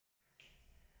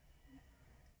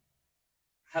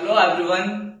Hello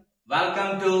everyone,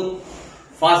 welcome to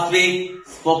first week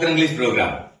spoken English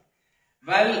program.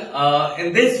 Well,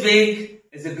 in this week,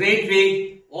 it's a great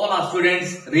week. All our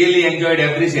students really enjoyed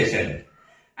every session.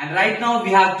 And right now we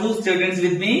have two students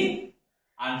with me.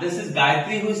 And this is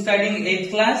Gayatri who is studying 8th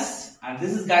class. And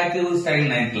this is Gayatri who is studying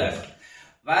 9th class.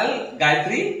 Well,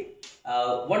 Gayatri,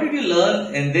 what did you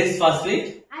learn in this first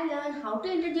week? I learned how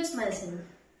to introduce myself.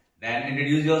 Then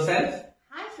introduce yourself.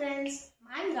 Hi friends,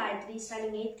 I'm Gayatri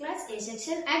studying 8th class A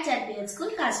section at Z.P.High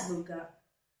School Kasibugga.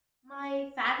 My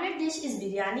favorite dish is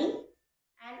biryani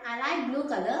and I like blue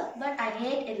color but I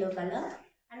hate yellow color.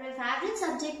 And my favorite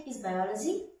subject is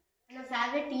biology and my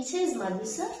favorite teacher is Madhu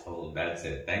sir. Oh, that's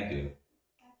it. Thank you.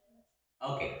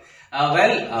 Okay.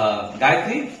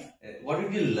 Gayatri, what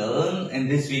did you learn in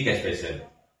this week especially?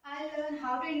 I learned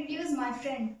how to introduce my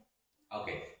friend.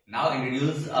 Okay. Now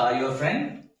introduce your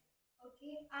friend.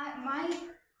 Okay. My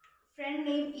friend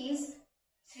name is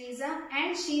Sriza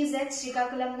and she is at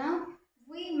Srikakulam now.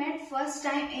 We met first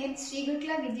time in Sri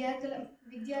Gurukula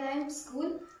Vidyalayam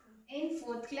school in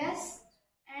 4th class.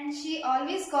 And she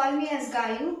always called me as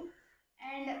Gayu.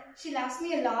 And she loves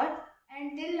me a lot.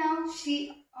 And till now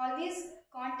she always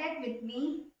contact with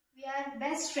me. We are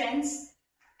best friends.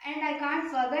 And I can't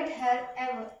forget her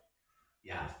ever.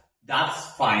 Yeah,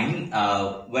 that's fine.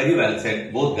 Very well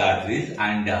said, both Gayatris.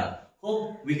 And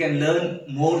hope we can learn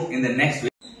more in the next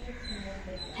week.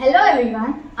 Hello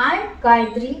everyone, I'm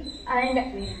Gayatri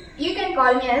and you can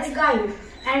call me as Gayu.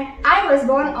 And I was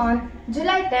born on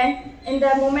July 10th in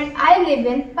the moment I live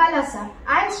in Palasa.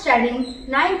 I'm studying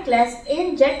 9th class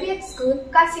in Z.P.High School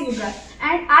Kasibugga.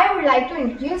 And I would like to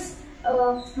introduce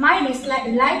my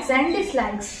likes and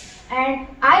dislikes. And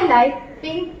I like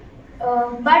pink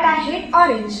but I hate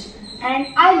orange.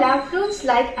 And I love fruits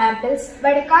like apples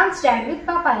but I can't stand with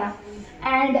papaya.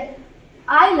 And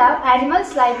I love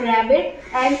animals like rabbit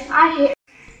and I hate.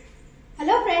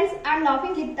 Hello friends, I'm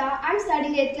Laughing Gita. I'm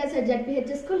studying 8th class at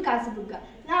Z.P.High School Kasibugga.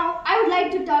 Now I would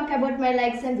like to talk about my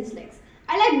likes and dislikes.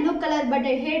 I like blue color but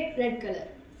I hate red color.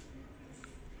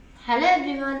 Hello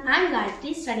everyone, I'm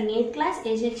Gayatri studying 8th class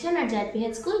A section at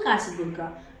Z.P.High School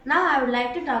Kasibugga. Now I would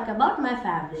like to talk about my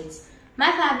favorites.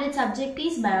 My favorite subject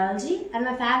is biology and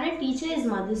my favorite teacher is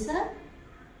Madhu sir.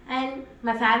 And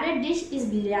my favorite dish is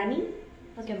biryani.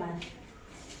 Okay, bye.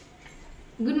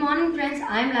 Good morning friends,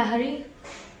 I am Lahari.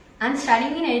 I am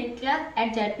studying in 8th class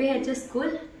at Z.P.High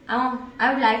School.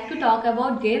 I would like to talk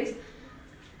about games.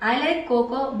 I like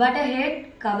Coco but I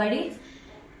hate Kabaddi.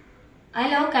 I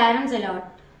love caroms a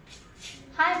lot.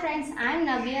 Hi friends, I am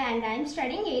Navya and I am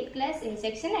studying 8th class A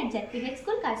section at Z.P.High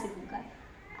School Kasibugga.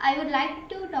 I would like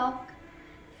to talk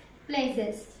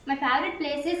places. My favorite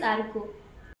place is Arku.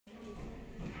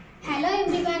 Hello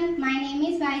everyone, my name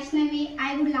is Vaishnavi.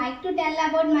 I would like to tell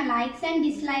about my likes and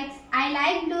dislikes. I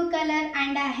like blue color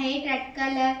and I hate red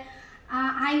color.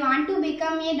 I want to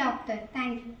become a doctor.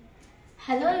 Thank you.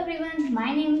 Hello everyone,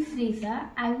 my name is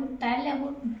Risa. I would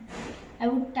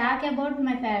talk about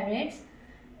my favorites.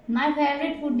 My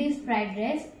favorite food is fried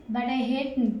rice, but I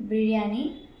hate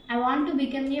biryani. I want to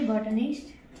become a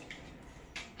botanist.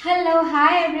 Hello,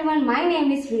 hi everyone, my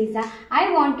name is Riza.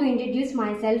 I want to introduce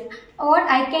myself, what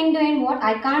I can do and what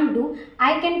I can't do.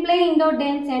 I can play indoor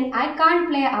games and I can't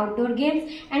play outdoor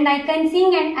games, and I can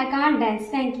sing and I can't dance.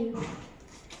 Thank you.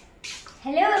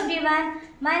 Hello everyone,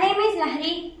 my name is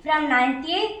Lahari from 9th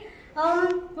A.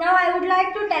 Now I would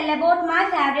like to tell about my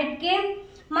favorite game.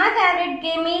 My favorite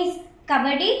game is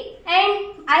Kabaddi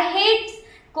and I hate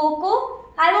Coco.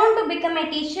 I want to become a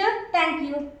teacher. Thank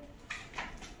you.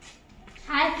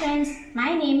 Hi friends,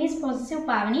 my name is Possessive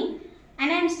Pavani and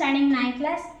I am studying 9th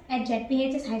class at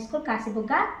Z.P.High School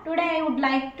Kasibugga. Today I would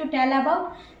like to tell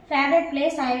about favorite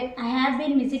place I have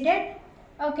been visited.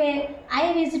 Okay,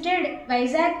 I visited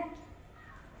Vizag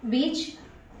Beach.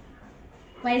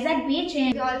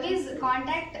 We always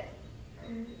contact them.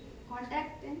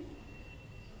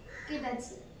 Okay,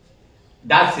 that's it.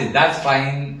 That's it. That's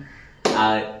fine.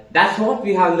 That's what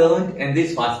we have learned in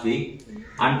this first week.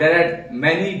 And there are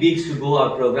many weeks to go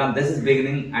our program. This is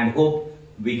beginning and hope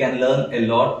we can learn a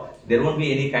lot. There won't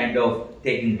be any kind of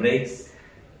taking breaks.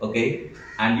 Okay.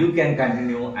 And you can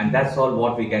continue, and that's all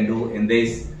what we can do in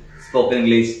this spoken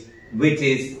English, which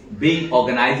is being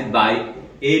organized by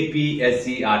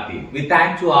APSCRT. We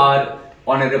thank to our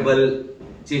Honorable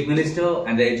Chief Minister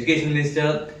and the Education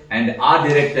Minister and our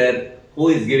Director who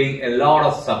is giving a lot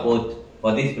of support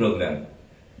for this program.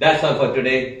 That's all for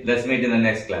today. Let's meet in the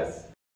next class.